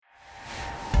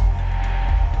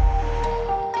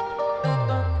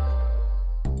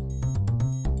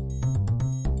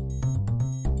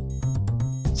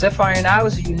Sapphire Now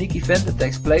is a unique event that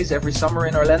takes place every summer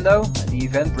in Orlando. And the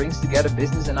event brings together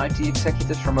business and IT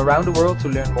executives from around the world to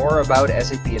learn more about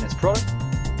SAP and its product.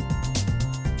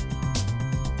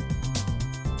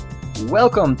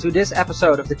 Welcome to this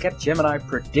episode of the Capgemini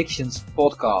Predictions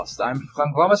podcast. I'm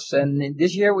Frank Wammes, and in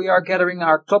this year we are gathering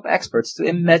our top experts to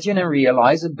imagine and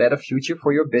realize a better future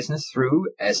for your business through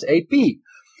SAP.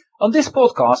 On this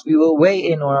podcast, we will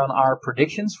weigh in on our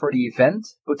predictions for the event,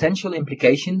 potential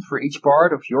implications for each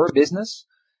part of your business,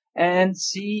 and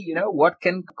see, what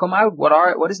can come out.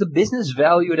 What is the business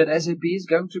value that SAP is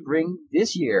going to bring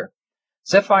this year?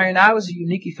 Sapphire Now is a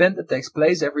unique event that takes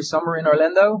place every summer in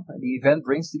Orlando, and the event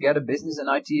brings together business and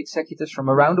IT executives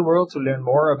from around the world to learn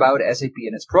more about SAP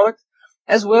and its product,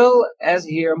 as well as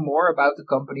hear more about the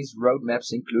company's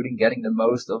roadmaps, including getting the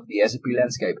most of the SAP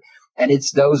landscape. And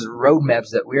it's those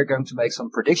roadmaps that we're going to make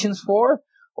some predictions for,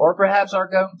 or perhaps are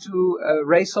going to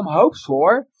raise some hopes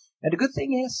for. And the good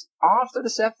thing is, after the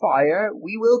Sapphire,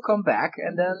 we will come back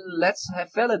and then let's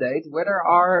validate whether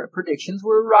our predictions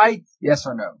were right, yes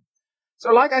or no.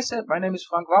 So like I said, my name is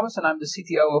Frank Wammes and I'm the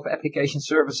CTO of Application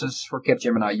Services for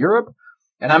Capgemini Europe.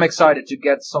 And I'm excited to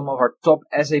get some of our top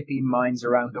SAP minds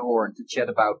around the horn to chat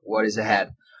about what is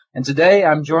ahead. And today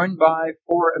I'm joined by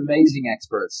four amazing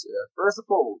experts. First of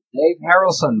all, Dave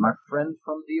Harrelson, my friend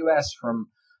from the US, from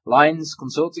Lions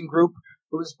Consulting Group,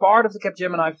 who is part of the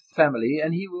Capgemini family,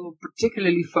 and he will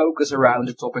particularly focus around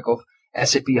the topic of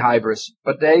SAP Hybris.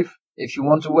 But Dave, if you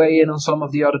want to weigh in on some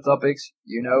of the other topics,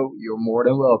 you're more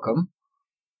than welcome.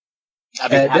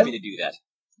 I'd be happy to do that.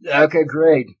 Okay,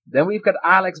 great. Then we've got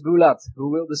Alex Boulat,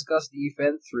 who will discuss the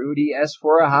event through the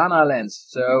S4HANA lens.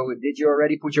 So, did you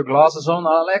already put your glasses on,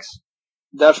 Alex?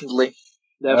 Definitely.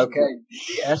 Okay,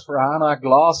 the S4HANA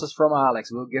glasses from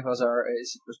Alex will give us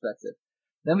his perspective.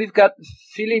 Then we've got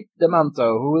Philippe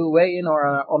Demanto, who will weigh in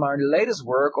on our latest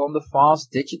work on the fast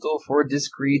digital for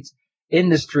discrete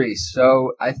industries.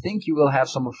 So, I think you will have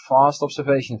some fast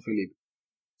observation, Philippe.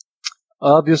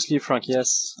 Obviously, Frank,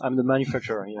 yes. I'm the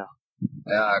manufacturer, yeah.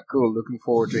 Yeah, cool. Looking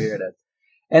forward to hear that.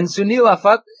 And Sunil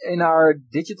Afat in our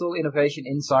Digital Innovation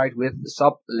Insight with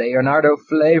SAP Leonardo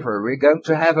flavor. We're going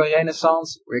to have a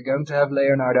renaissance. We're going to have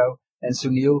Leonardo. And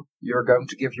Sunil, you're going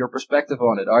to give your perspective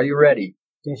on it. Are you ready?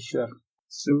 Yes, sure.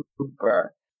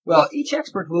 Super. Well, each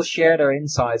expert will share their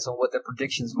insights on what their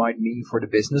predictions might mean for the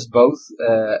business, both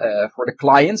for the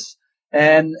clients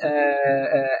and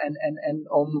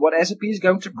on what SAP is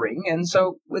going to bring. And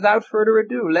so, without further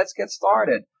ado, let's get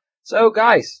started. So,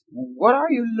 guys, what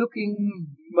are you looking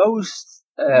most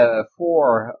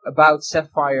for about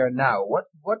Sapphire Now?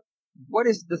 What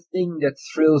is the thing that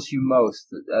thrills you most?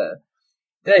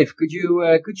 Dave, could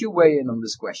you weigh in on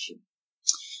this question?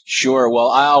 Sure. Well,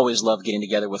 I always love getting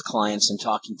together with clients and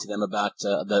talking to them about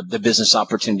the business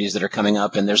opportunities that are coming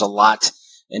up, and there's a lot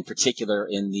in particular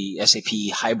in the SAP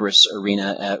Hybris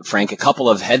arena. Frank, a couple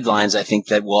of headlines I think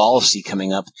that we'll all see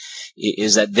coming up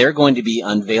is that they're going to be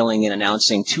unveiling and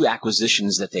announcing two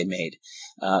acquisitions that they made.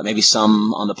 Maybe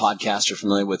some on the podcast are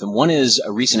familiar with them. One is a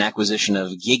recent acquisition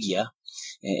of Gigya,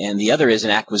 and the other is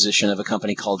an acquisition of a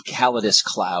company called Calidus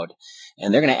Cloud.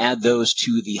 And they're going to add those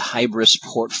to the Hybris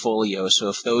portfolio. So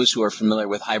if those who are familiar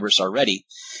with Hybris already,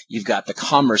 you've got the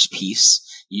commerce piece,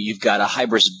 you've got a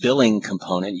Hybris billing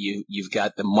component, you've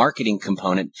got the marketing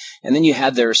component, and then you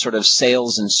had their sort of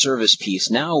sales and service piece.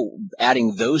 Now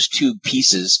adding those two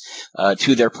pieces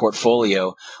to their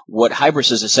portfolio, what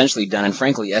Hybris has essentially done, and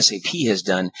frankly SAP has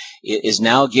done, is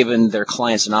now given their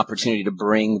clients an opportunity to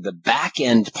bring the back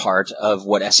end part of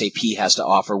what SAP has to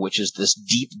offer, which is this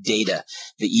deep data,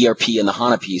 the ERP and the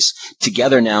HANA piece,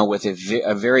 together now with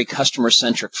a very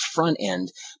customer-centric front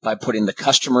end by putting the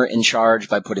customer in charge,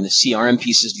 by putting the CRM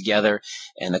pieces together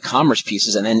and the commerce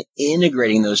pieces, and then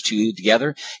integrating those two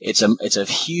together. It's a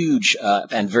huge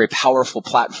and very powerful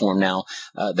platform now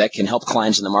that can help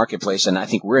clients in the marketplace, and I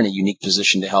think we're in a unique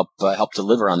position to help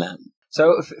deliver on that.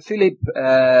 So, Philippe,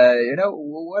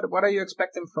 what are you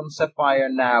expecting from Sapphire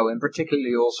Now, and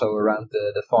particularly also around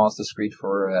the fast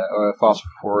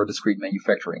for discrete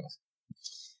manufacturing?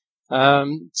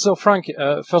 So Frank,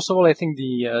 first of all, I think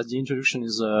the introduction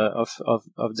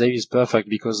of Dave is perfect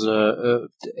because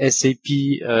SAP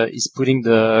is putting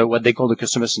what they call the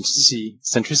customer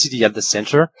centricity at the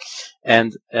center,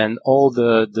 and all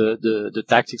the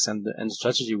tactics and the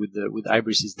strategy with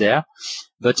Hybris is there.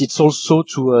 But it's also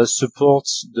to support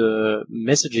the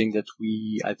messaging that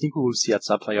I think we will see at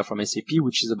Sapphire from SAP,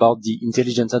 which is about the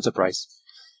intelligent enterprise.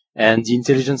 And the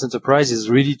intelligence enterprise is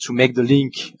really to make the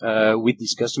link with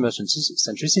this customer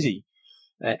centricity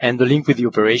and the link with the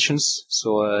operations.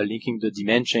 So linking the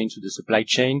demand chain to the supply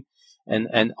chain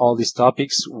and all these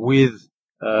topics with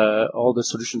all the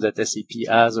solutions that SAP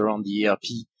has around the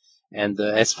ERP and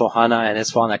S4HANA and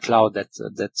S4HANA Cloud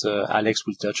that Alex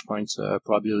will touch point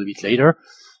probably a little bit later.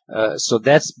 So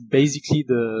that's basically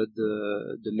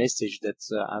the message that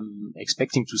I'm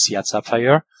expecting to see at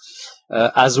Sapphire,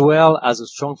 as well as a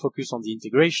strong focus on the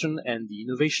integration and the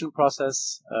innovation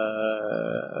process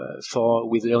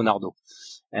with Leonardo,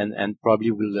 and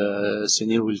probably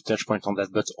Sunil will touch point on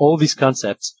that. But all these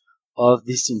concepts of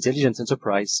this intelligent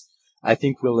enterprise, I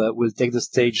think will take the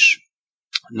stage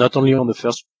not only on the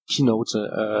first keynote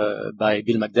by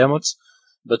Bill McDermott,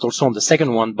 but also on the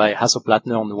second one by Hasso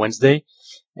Plattner on Wednesday.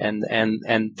 And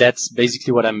that's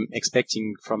basically what I'm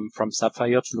expecting from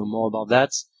Sapphire, to know more about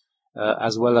that,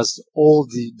 as well as all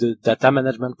the data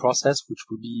management process, which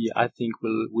will be, I think,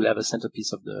 will have a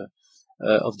centerpiece of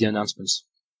the announcements.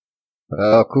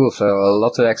 Oh, cool. So a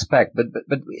lot to expect. But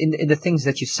in the things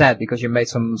that you said, because you made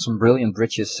some brilliant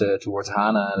bridges towards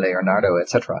HANA and Leonardo,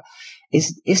 etc.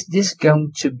 Is this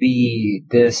going to be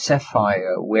the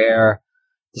Sapphire where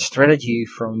the strategy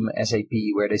from SAP,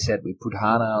 where they said we put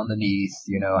HANA underneath,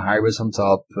 Hybris on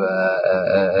top,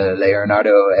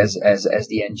 Leonardo as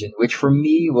the engine, which for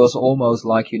me was almost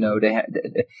like, they had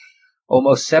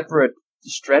almost separate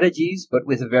strategies, but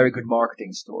with a very good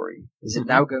marketing story. Is it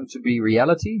now going to be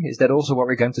reality? Is that also what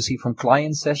we're going to see from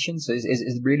client sessions?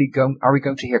 Are we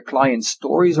going to hear client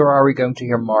stories, or are we going to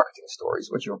hear marketing stories?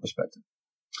 What's your perspective?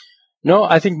 No,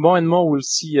 I think more and more we'll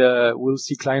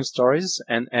see client stories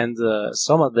and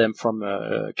some of them from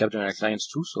Capgemini clients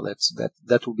too. So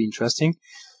that will be interesting.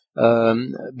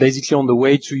 Basically on the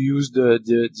way to use the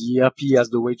ERP as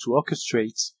the way to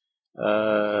orchestrate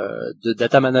the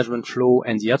data management flow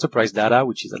and the enterprise data,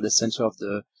 which is at the center of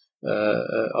the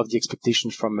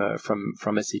expectations from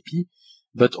SAP,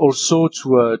 but also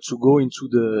to go into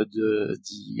the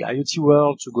IoT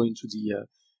world, to go into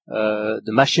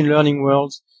the machine learning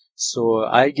world. So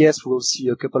I guess we'll see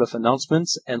a couple of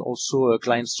announcements and also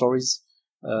client stories.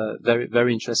 Very,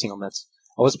 very interesting on that.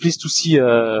 I was pleased to see,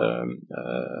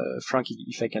 Frank,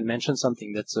 if I can mention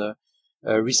something, that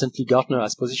recently Gartner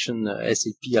has positioned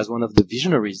SAP as one of the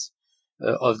visionaries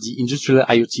of the industrial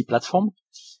IoT platform.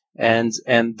 And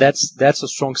that's a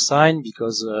strong sign,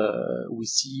 because we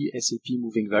see SAP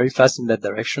moving very fast in that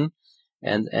direction.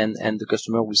 And the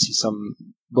customer will see some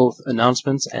both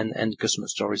announcements and customer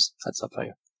stories at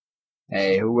Sapphire.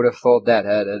 Hey, who would have thought that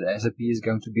SAP is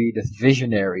going to be the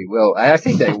visionary? Well, I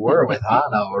think they were with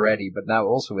HANA already, but now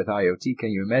also with IoT. Can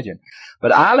you imagine?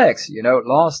 But Alex,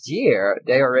 last year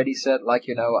they already said,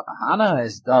 HANA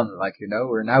is done.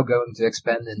 We're now going to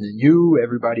expand in the new.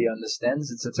 Everybody understands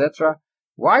it, etc.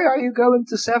 Why are you going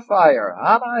to Sapphire?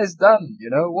 HANA is done.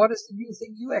 What is the new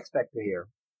thing you expect to hear?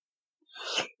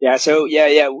 Yeah, so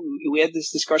we had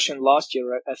this discussion last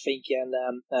year, I think, and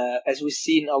as we've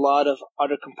seen, a lot of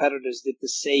other competitors did the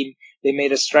same. They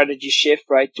made a strategy shift,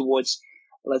 right, towards,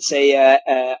 let's say,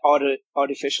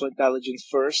 artificial intelligence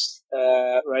first,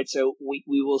 right? So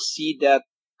we will see that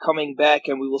coming back,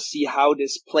 and we will see how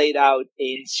this played out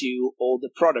into all the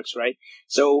products, right?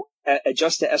 So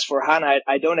just as for HANA,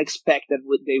 I don't expect that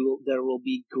there will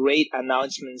be great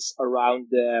announcements around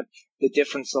the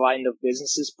different line of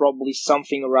businesses. Probably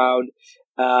something around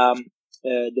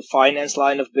the finance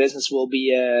line of business will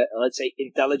be, let's say,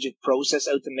 intelligent process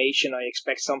automation. I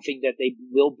expect something that they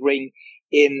will bring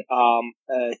in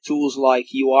tools like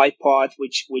UiPath,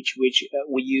 which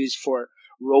we use for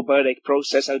robotic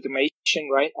process automation,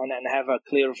 right? And have a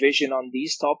clear vision on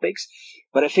these topics.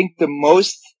 But I think the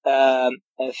most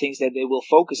things that they will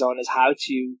focus on is how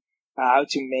to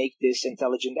make this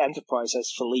intelligent enterprise,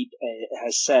 as Philippe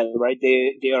has said, right?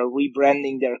 They are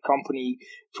rebranding their company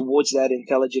towards that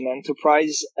intelligent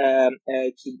enterprise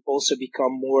to also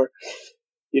become more,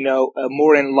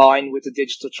 more in line with the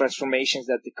digital transformations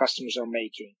that the customers are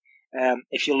making.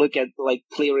 If you look at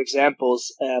clear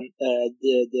examples,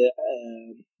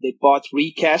 they bought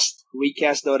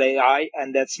Recast.ai,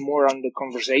 and that's more on the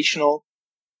conversational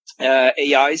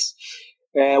AIs,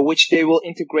 which they will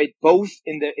integrate both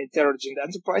in the intelligent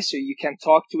enterprise, so you can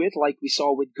talk to it, like we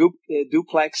saw with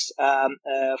Duplex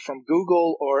from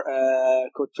Google, or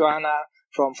Cortana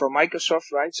from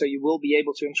Microsoft, right? So you will be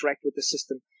able to interact with the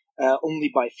system only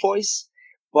by voice.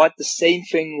 But the same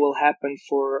thing will happen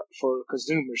for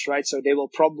consumers, right? So they will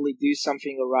probably do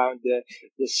something around the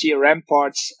CRM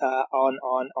parts on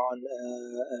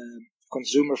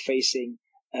consumer facing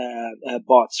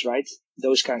bots, right?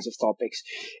 Those kinds of topics.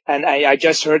 And I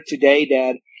just heard today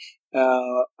that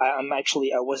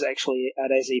I was actually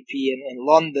at SAP in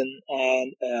London,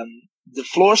 and the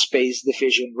floor space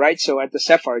division, right? So at the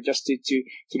Sapphire, just to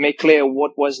make clear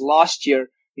what was last year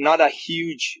not a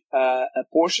huge a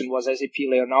portion was SAP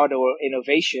Leonardo or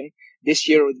innovation. This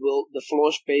year, the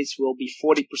floor space will be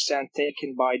 40%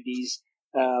 taken by these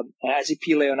SAP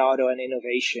Leonardo and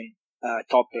innovation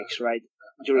topics, right,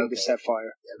 during the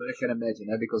Sapphire. Yeah, but I can imagine,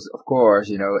 because of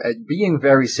course, being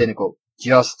very cynical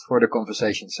just for the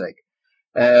conversation's sake.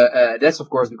 That's of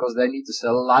course because they need to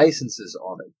sell licenses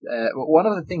on it. One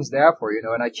of the things therefore,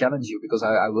 and I challenge you because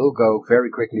I will go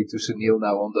very quickly to Sunil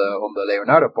now on the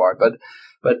Leonardo part,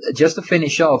 but just to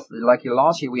finish off, like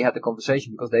last year we had the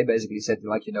conversation because they basically said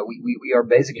we are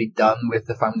basically done with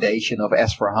the foundation of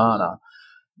S4HANA.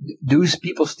 Do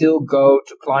people still go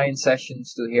to client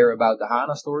sessions to hear about the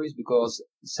HANA stories? Because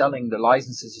selling the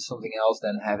licenses is something else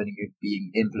than having it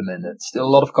being implemented. Still, a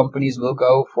lot of companies will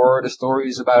go for the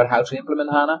stories about how to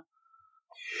implement HANA.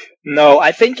 No,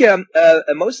 I think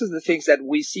most of the things that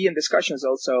we see in discussions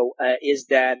also is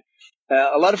that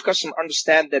a lot of customers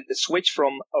understand that the switch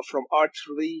from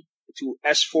R3 to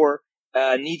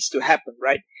S4 needs to happen,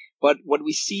 right? But what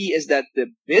we see is that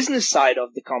the business side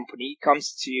of the company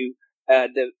comes to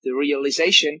the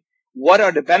realization, what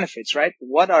are the benefits, right?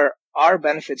 What are our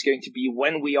benefits going to be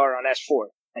when we are on S4?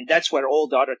 And that's where all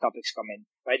the other topics come in,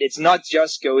 right? It's not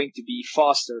just going to be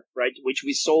faster, right? Which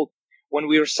we sold when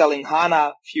we were selling HANA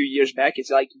a few years back. It's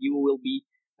like you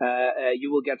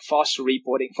will get faster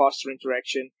reporting, faster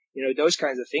interaction, those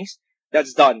kinds of things.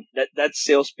 That's done. That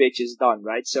sales pitch is done,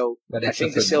 right? So I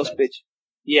think the sales pitch.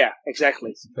 Yeah, exactly.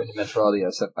 It's a fundamental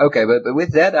idea. So, okay, but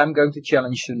with that, I'm going to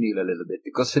challenge Sunil a little bit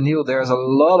because Sunil, there's a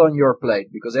lot on your plate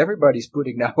because everybody's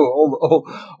putting now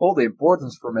all the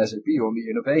importance from SAP on the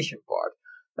innovation part.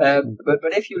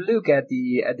 But if you look at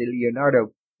the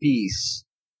Leonardo piece,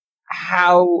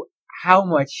 how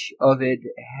much of it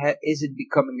is it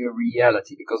becoming a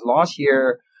reality? Because last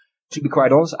year, to be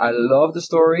quite honest, I love the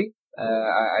story.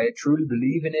 I truly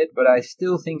believe in it, but I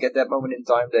still think at that moment in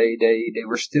time they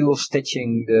were still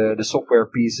stitching the software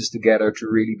pieces together to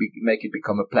really make it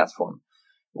become a platform.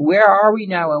 Where are we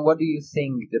now, and what do you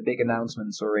think the big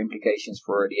announcements or implications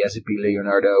for the SAP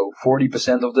Leonardo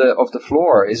 40% of the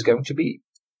floor is going to be?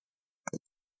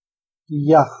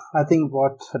 Yeah, I think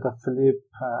what Philip,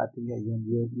 I think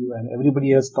you and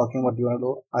everybody else talking about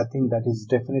Leonardo, I think that is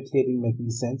definitely making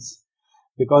sense.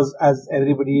 Because as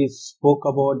everybody spoke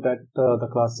about that,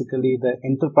 classically the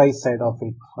enterprise side of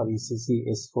it for ECC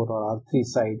S4 or R3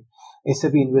 side,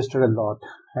 SAP invested a lot,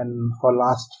 and for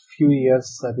last few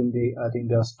years, I think they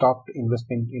have stopped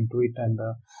investing into it, and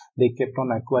they kept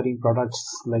on acquiring products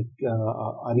like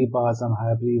Ariba and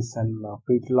Hybris and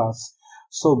Fieldglass.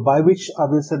 So by which I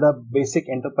will say the basic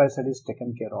enterprise side is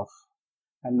taken care of.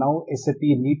 And now SAP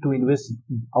need to invest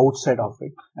outside of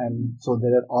it. And so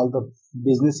there are all the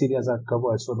business areas are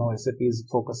covered. So now SAP is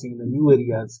focusing in the new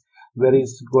areas where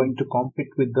it's going to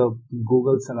compete with the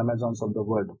Googles and Amazons of the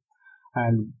world.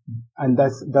 And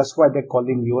that's why they're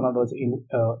calling Leonardo as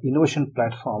innovation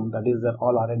platform. That is that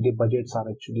all R&D budgets are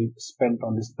actually spent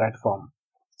on this platform.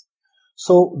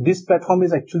 So this platform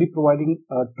is actually providing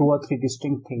 2 or 3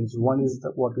 distinct things. One is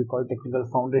what we call technical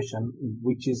foundation,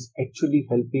 which is actually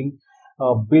helping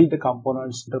build the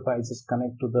components, enterprises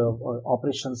connect to the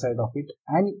operation side of it,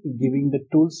 and giving the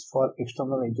tools for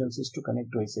external agencies to connect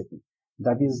to SAP.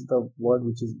 That is the word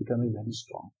which is becoming very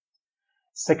strong.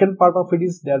 Second part of it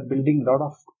is they are building a lot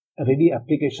of ready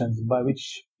applications by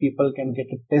which people can get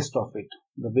a taste of it.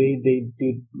 The way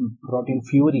they brought in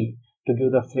Fury to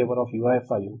give the flavor of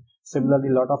UI5. Similarly,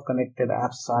 a lot of connected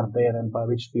apps are there, and by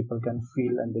which people can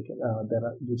feel and they can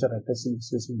which are addressing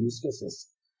specific use cases.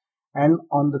 And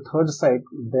on the third side,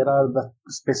 there are the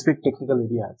specific technical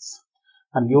areas.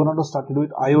 And Leonardo started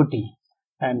with IoT.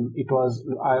 And it was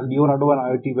Leonardo and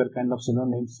IoT were kind of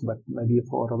synonyms, but maybe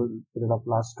for a period of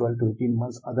last 12 to 18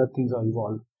 months, other things are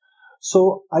evolved.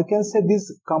 So I can say these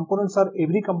components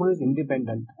every component is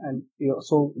independent. And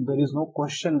so there is no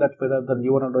question that whether the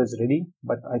Leonardo is ready,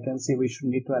 but I can say we should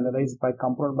need to analyze by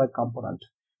component.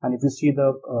 And if you see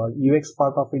the UX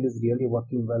part of it is really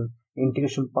working well,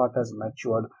 integration part has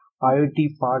matured.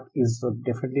 IoT part is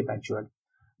definitely matured,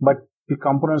 but the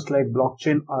components like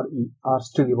blockchain are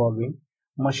still evolving.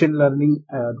 Machine learning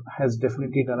has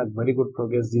definitely done a very good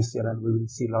progress this year, and we will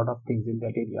see a lot of things in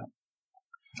that area.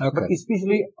 Okay.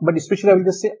 But especially I will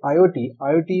just say IoT.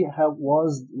 IoT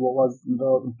was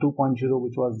the 2.0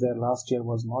 which was there last year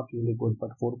was not really good, but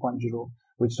 4.0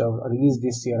 which are released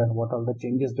this year, and what all the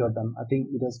changes they have done, I think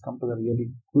it has come to a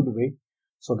really good way.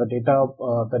 So the data,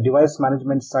 the device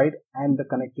management side and the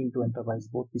connecting to enterprise,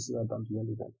 both pieces are done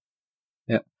really well.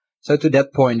 Yeah. So to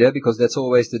that point, because that's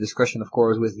always the discussion, of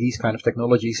course, with these kind of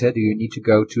technologies, do you need to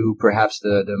go to perhaps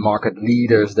the market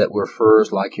leaders that were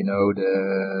first, like,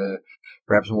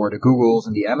 perhaps more the Googles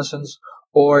and the Amazons,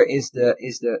 or is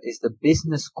the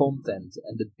business content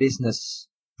and the business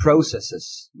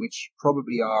processes, which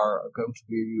probably are going to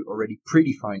be already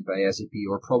predefined by SAP,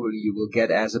 or probably you will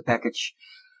get as a package,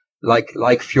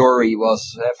 like Fiori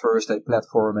was first a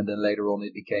platform, and then later on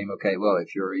it became, okay, well,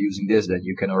 if you're using this, then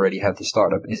you can already have the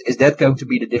startup. Is that going to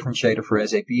be the differentiator for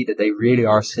SAP, that they really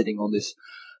are sitting on this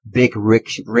big,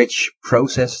 rich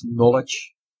process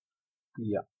knowledge?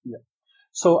 Yeah.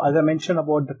 So as I mentioned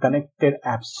about the connected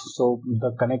apps, so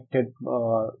the connected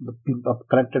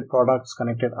products,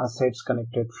 connected assets,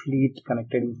 connected fleet,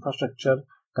 connected infrastructure,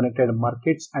 connected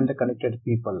markets, and the connected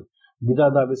people. These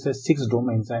are the, I would say, 6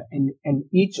 domains, and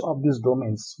each of these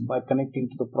domains, by connecting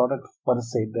to the product per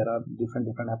se, there are different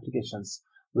applications.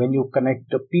 When you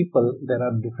connect the people, there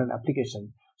are different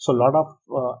applications. So a lot of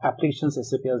applications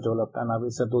SAP has developed, and I will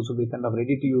say those will be kind of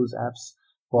ready to use apps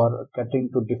for catering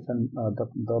to different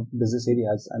the business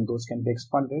areas, and those can be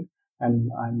expanded.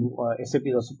 And SAP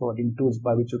is also providing tools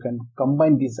by which you can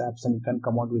combine these apps and you can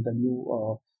come out with a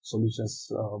new solutions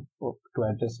to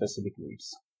address specific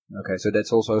needs. Okay, so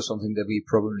that's also something that we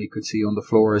probably could see on the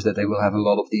floor, is that they will have a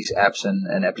lot of these apps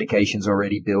and applications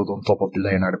already built on top of the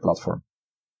Leonardo platform.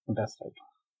 That's right.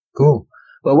 Cool.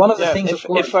 Well, one of the things, of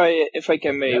course, if I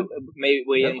can may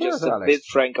weigh in just a bit,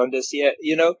 Frank, on this. Yeah,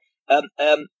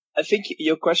 I think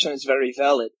your question is very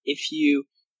valid. If you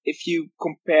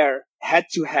compare head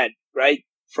to head, right,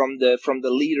 from the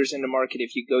leaders in the market,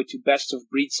 if you go to best of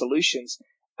breed solutions,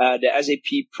 the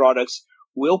SAP products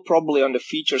will probably on the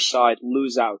feature side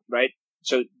lose out, right?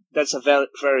 So that's a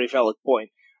very valid point,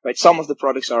 right? Some of the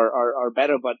products are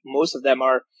better, but most of them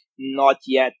are not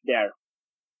yet there.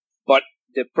 But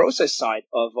the process side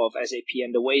of SAP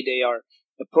and the way they are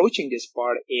approaching this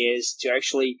part is to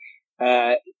actually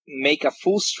make a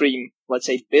full stream, let's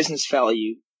say, business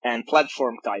value and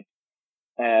platform type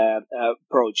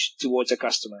approach towards a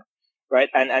customer, right?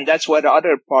 And that's where the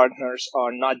other partners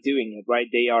are not doing it, right?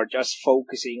 They are just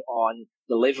focusing on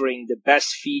delivering the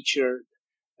best feature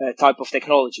type of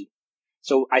technology.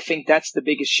 So I think that's the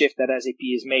biggest shift that SAP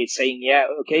has made, saying, yeah,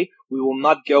 okay, we will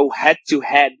not go head to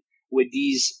head with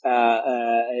these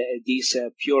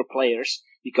pure players,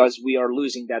 because we are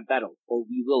losing that battle, or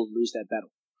we will lose that battle.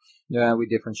 Yeah, we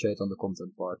differentiate on the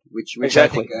content part, which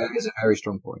exactly. I think is a very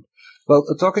strong point. Well,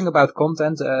 talking about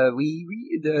content,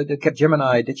 the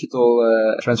Capgemini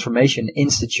Digital Transformation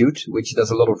Institute, which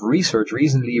does a lot of research,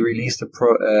 recently released a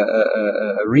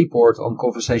report on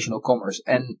conversational commerce,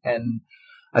 and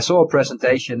I saw a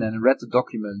presentation and read the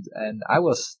document, and I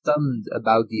was stunned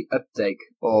about the uptake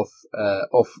of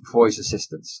voice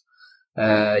assistants.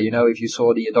 If you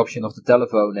saw the adoption of the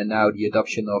telephone and now the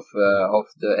adoption of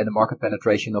the market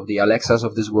penetration of the Alexas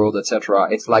of this world, etc.,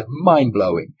 it's like mind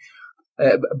blowing.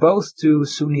 Both to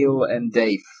Sunil and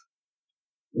Dave,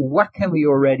 what can we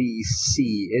already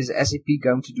see? Is SAP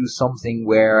going to do something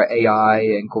where AI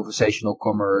and conversational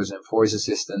commerce and voice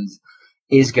assistant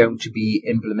is going to be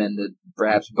implemented,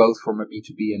 perhaps both from a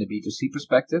B2B and a B2C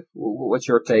perspective? What's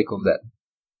your take on that?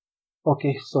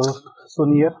 Okay, so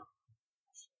Sunil,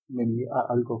 maybe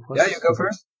I'll go first. Yeah, you go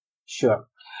first. Sure.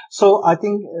 So I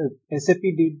think SAP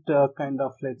did kind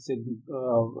of, let's say,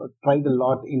 tried a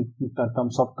lot in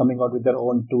terms of coming out with their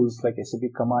own tools like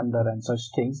SAP Commander and such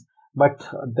things. But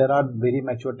there are very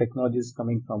mature technologies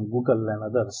coming from Google and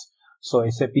others. So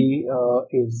SAP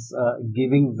is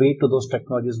giving way to those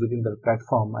technologies within their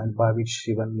platform, and by which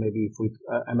even maybe with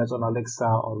Amazon Alexa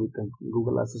or with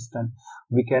Google Assistant,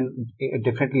 we can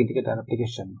definitely integrate an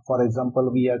application. For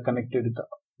example, we are connected with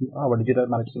our digital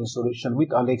marketing solution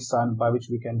with Alexa, and by which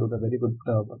we can do the very good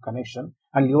connection.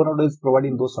 And Leonardo is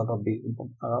providing those sort of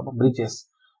bridges,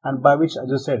 and by which, as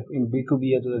you said, in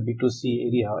B2B as well as B2C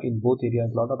area, in both areas,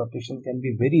 a lot of applications can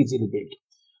be very easily built.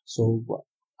 So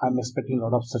I'm expecting a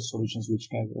lot of such solutions which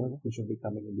will be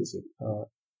coming in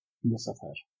this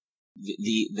affair.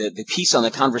 The piece on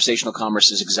the conversational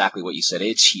commerce is exactly what you said.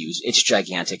 It's huge. It's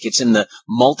gigantic. It's in the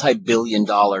multi-billion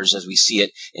dollars as we see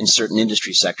it in certain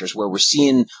industry sectors, where we're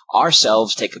seeing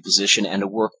ourselves take a position and to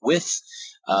work with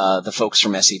the folks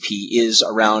from SAP is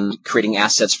around creating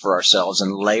assets for ourselves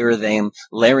and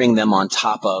layering them on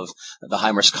top of the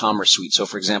Hybris Commerce Suite. So,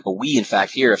 for example, we, in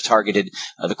fact, here have targeted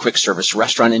the quick service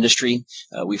restaurant industry.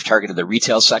 We've targeted the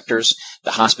retail sectors,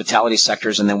 the hospitality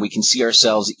sectors, and then we can see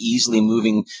ourselves easily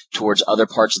moving towards other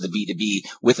parts of the B2B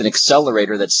with an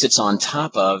accelerator that sits on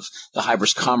top of the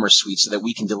Hybris Commerce Suite so that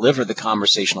we can deliver the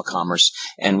conversational commerce.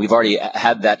 And we've already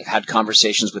had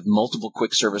conversations with multiple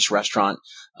quick service restaurant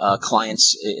clients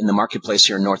this in the marketplace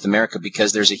here in North America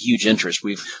because there's a huge interest.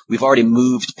 We've already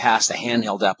moved past the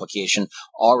handheld application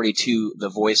already to the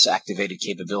voice activated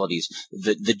capabilities,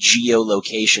 the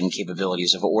geolocation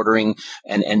capabilities of ordering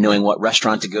and knowing what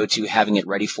restaurant to go to, having it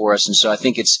ready for us. And so I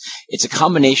think it's a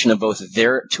combination of both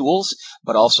their tools,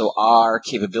 but also our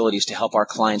capabilities to help our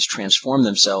clients transform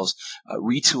themselves,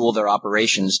 retool their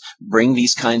operations, bring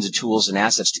these kinds of tools and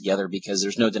assets together, because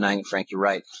there's no denying it, Frank, you're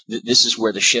right. This is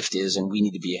where the shift is, and we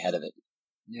need to be ahead of it.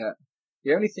 Yeah.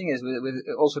 The only thing is with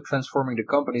also transforming the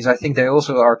companies, I think they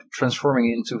also are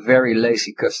transforming into very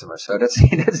lazy customers. So that's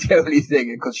the only thing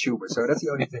in consumer. So that's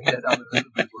the only thing that I'm a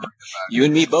little bit worried about. You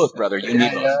and me both, brother. You and me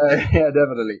both. Yeah,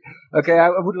 definitely. Okay, I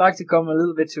would like to come a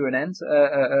little bit to an end.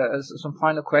 Some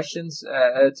final questions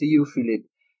to you, Philippe.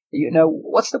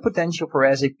 What's the potential for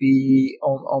SAP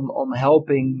on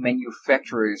helping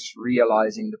manufacturers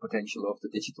realizing the potential of the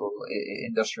digital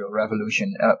industrial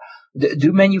revolution?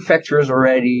 Do manufacturers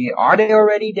are they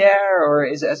already there, or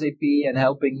is SAP and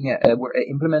helping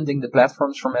implementing the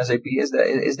platforms from SAP? Is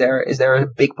there a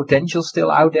big potential still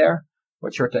out there?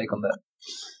 What's your take on that?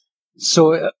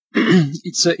 So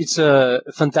it's a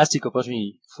fantastic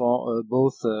opportunity for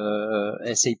both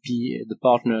SAP, the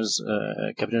partners,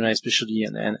 Capgemini especially,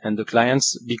 and the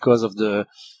clients, because of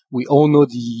we all know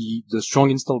the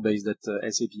strong install base that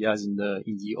SAP has in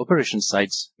the operations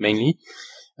sides mainly.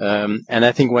 And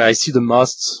I think where I see the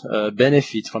most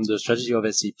benefit from the strategy of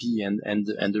SAP and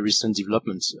the recent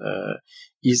developments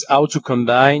is how to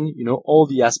combine all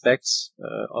the aspects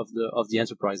of the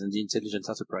enterprise and the intelligent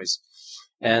enterprise.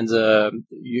 And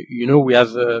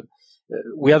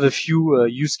we have a few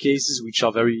use cases which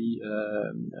are very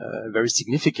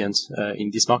significant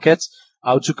in this market.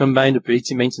 How to combine the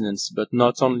predictive maintenance, but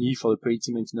not only for the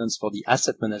predictive maintenance for the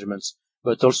asset management,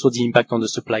 but also the impact on the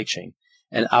supply chain.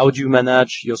 And how do you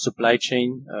manage your supply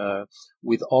chain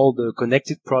with all the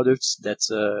connected products that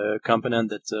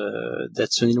component that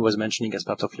Sunil was mentioning as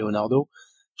part of Leonardo,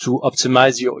 to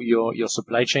optimize your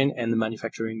supply chain and the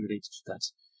manufacturing related to that.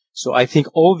 So I think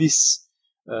all this,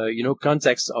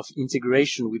 context of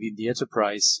integration within the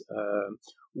enterprise,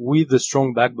 with the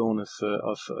strong backbone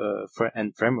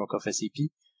and framework of SAP,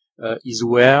 is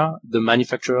where the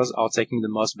manufacturers are taking the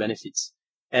most benefits.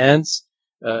 And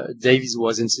Davies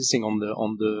was insisting on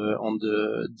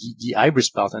the hybrid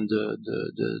part and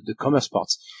the commerce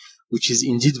parts, which is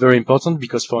indeed very important,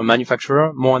 because for a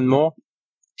manufacturer, more and more,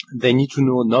 they need to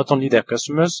know not only their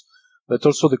customers, but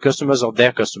also the customers of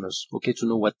their customers. Okay, to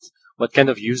know what kind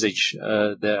of usage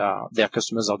their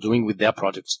customers are doing with their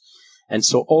products. And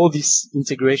so all this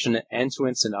integration and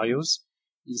end-to-end scenarios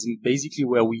is basically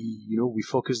where we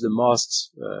focus the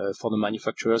most for the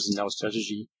manufacturers in our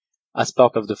strategy as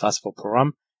part of the Fast Forward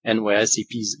program, and where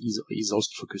SAP is also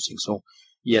focusing. So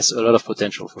yes, a lot of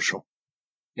potential for sure.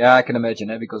 Yeah, I can imagine,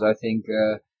 because I think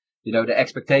the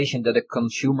expectation that a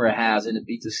consumer has in a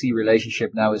B2C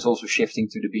relationship now is also shifting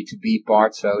to the B2B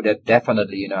part. So that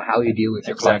definitely, how you deal with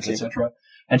your clients, etc.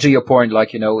 And to your point,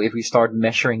 if we start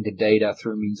measuring the data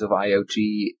through means of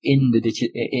IoT in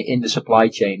the supply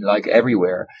chain, like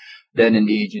everywhere, then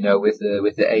indeed, with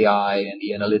the AI and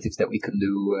the analytics that we can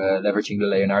do, leveraging the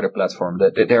Leonardo platform,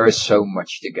 that there is so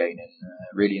much to gain, and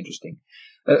really interesting.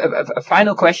 A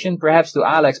final question, perhaps to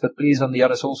Alex, but please on the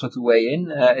others also to weigh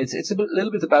in. It's a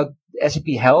little bit about SAP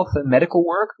Health and medical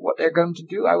work, what they're going to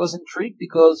do. I was intrigued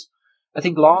because I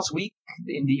think last week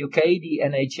in the UK, the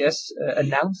NHS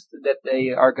announced that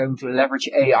they are going to leverage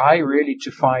AI really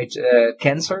to fight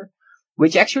cancer,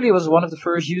 which actually was one of the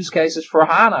first use cases for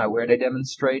HANA, where they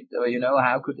demonstrate,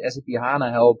 how could SAP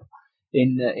HANA help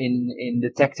in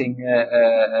detecting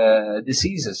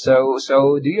diseases.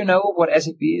 So do you know what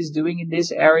SAP is doing in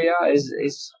this area?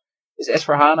 Is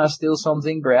S4HANA still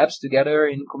something, perhaps together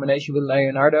in combination with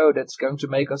Leonardo, that's going to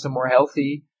make us a more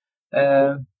healthy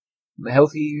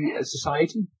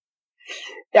society?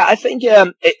 Yeah, I think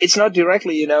it's not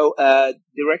directly,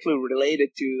 directly related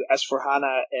to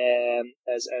S4HANA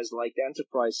as like the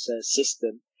enterprise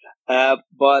system.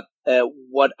 But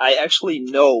what I actually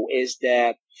know is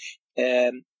that,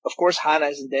 of course, HANA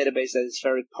is a database that is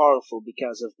very powerful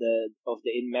because of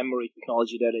the in-memory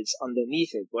technology that is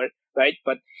underneath it, right?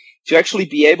 But to actually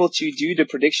be able to do the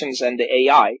predictions and the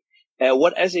AI,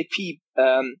 what SAP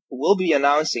will be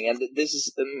announcing, and this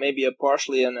is maybe a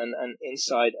partially an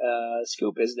inside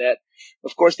scoop, is that,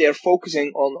 of course, they are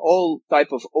focusing on all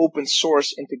type of open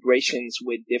source integrations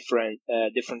with different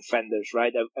vendors,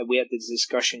 right? We had this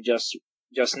discussion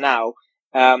just now.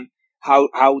 How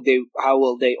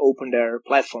will they open their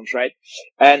platforms, right?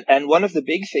 And one of the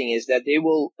big thing is that they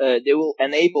will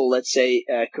enable, let's say,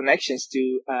 connections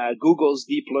to Google's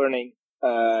deep learning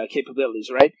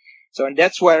capabilities, right? So, and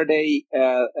that's where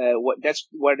that's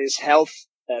where this health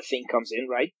thing comes in,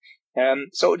 right?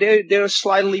 So they're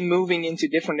slightly moving into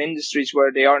different industries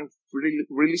where they aren't really,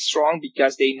 really strong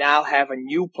because they now have a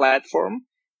new platform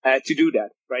to do that,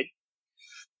 right?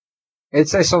 It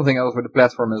says something else with the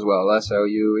platform as well. So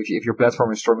if your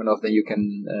platform is strong enough, then you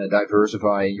can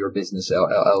diversify your business,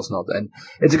 else not. And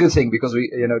it's a good thing because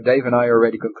Dave and I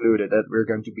already concluded that we're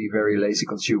going to be very lazy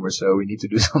consumers, so we need to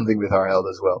do something with our health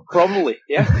as well. Probably,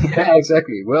 yeah. Yeah,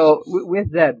 exactly. Well,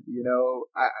 with that,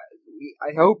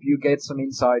 I hope you get some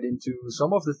insight into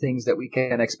some of the things that we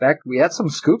can expect. We had some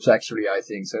scoops actually, I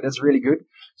think, so that's really good.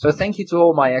 So thank you to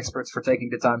all my experts for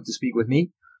taking the time to speak with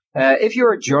me. If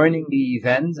you're joining the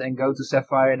event and go to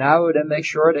Sapphire now, then make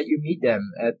sure that you meet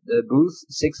them at the booth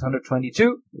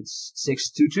 622. It's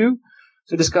 622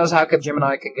 to discuss how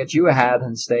Capgemini can get you ahead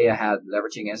and stay ahead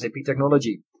leveraging SAP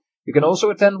technology. You can also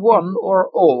attend one or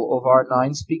all of our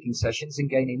 9 speaking sessions and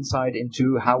gain insight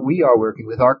into how we are working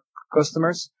with our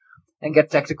customers and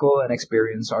get tactical and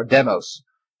experience our demos.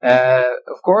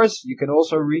 Of course, you can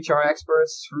also reach our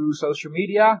experts through social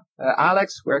media.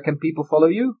 Alex, where can people follow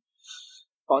you?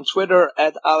 On Twitter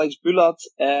at Alex Bulat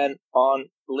and on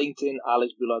LinkedIn,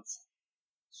 Alex Bulat.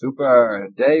 Super.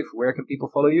 Dave, where can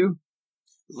people follow you?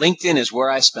 LinkedIn is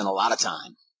where I spend a lot of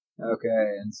time. Okay,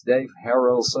 and it's Dave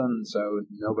Harrelson, so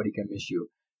nobody can miss you.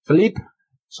 Philippe,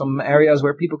 some areas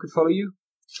where people could follow you?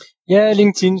 Yeah,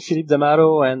 LinkedIn, Philippe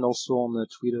D'Amato, and also on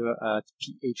Twitter at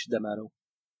PH D'Amato.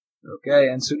 Okay,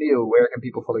 and Sunil, where can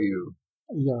people follow you?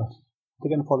 Yeah, they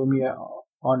can follow me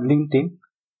on LinkedIn.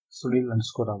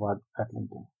 Sunil_Awad at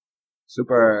LinkedIn.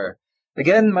 Super.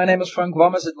 Again, my name is Frank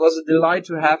Wammes. It was a delight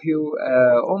to have you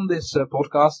on this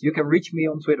podcast. You can reach me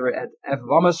on Twitter at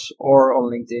fwammes or on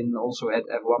LinkedIn also at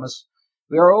fwammes.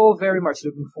 We are all very much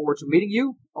looking forward to meeting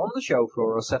you on the show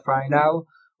floor of Sapphire Now,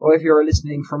 or if you're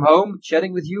listening from home,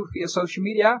 chatting with you via social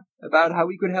media about how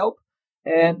we could help.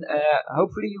 And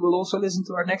hopefully you will also listen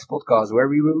to our next podcast where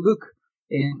we will look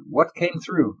in what came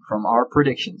through from our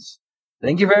predictions.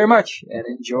 Thank you very much and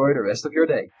enjoy the rest of your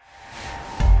day.